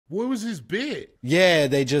What was his bit? Yeah,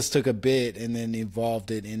 they just took a bit and then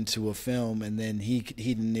evolved it into a film, and then he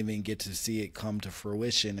didn't even get to see it come to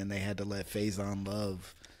fruition, and they had to let Faizon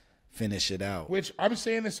Love finish it out. Which, I'm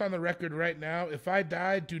saying this on the record right now. If I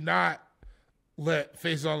die, do not let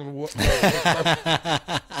Faizon.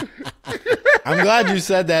 I'm glad you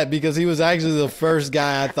said that, because he was actually the first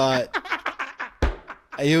guy I thought.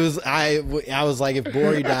 I was like, if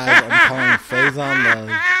Gborie dies, I'm calling Faizon Love.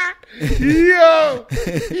 Yo!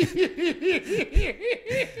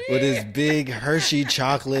 With his big Hershey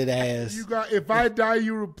chocolate ass. If I die,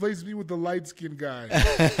 you replace me with the light-skinned guy.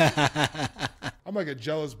 I'm like a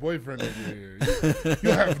jealous boyfriend over here.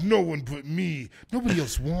 You'll have no one but me. Nobody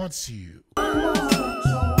else wants you.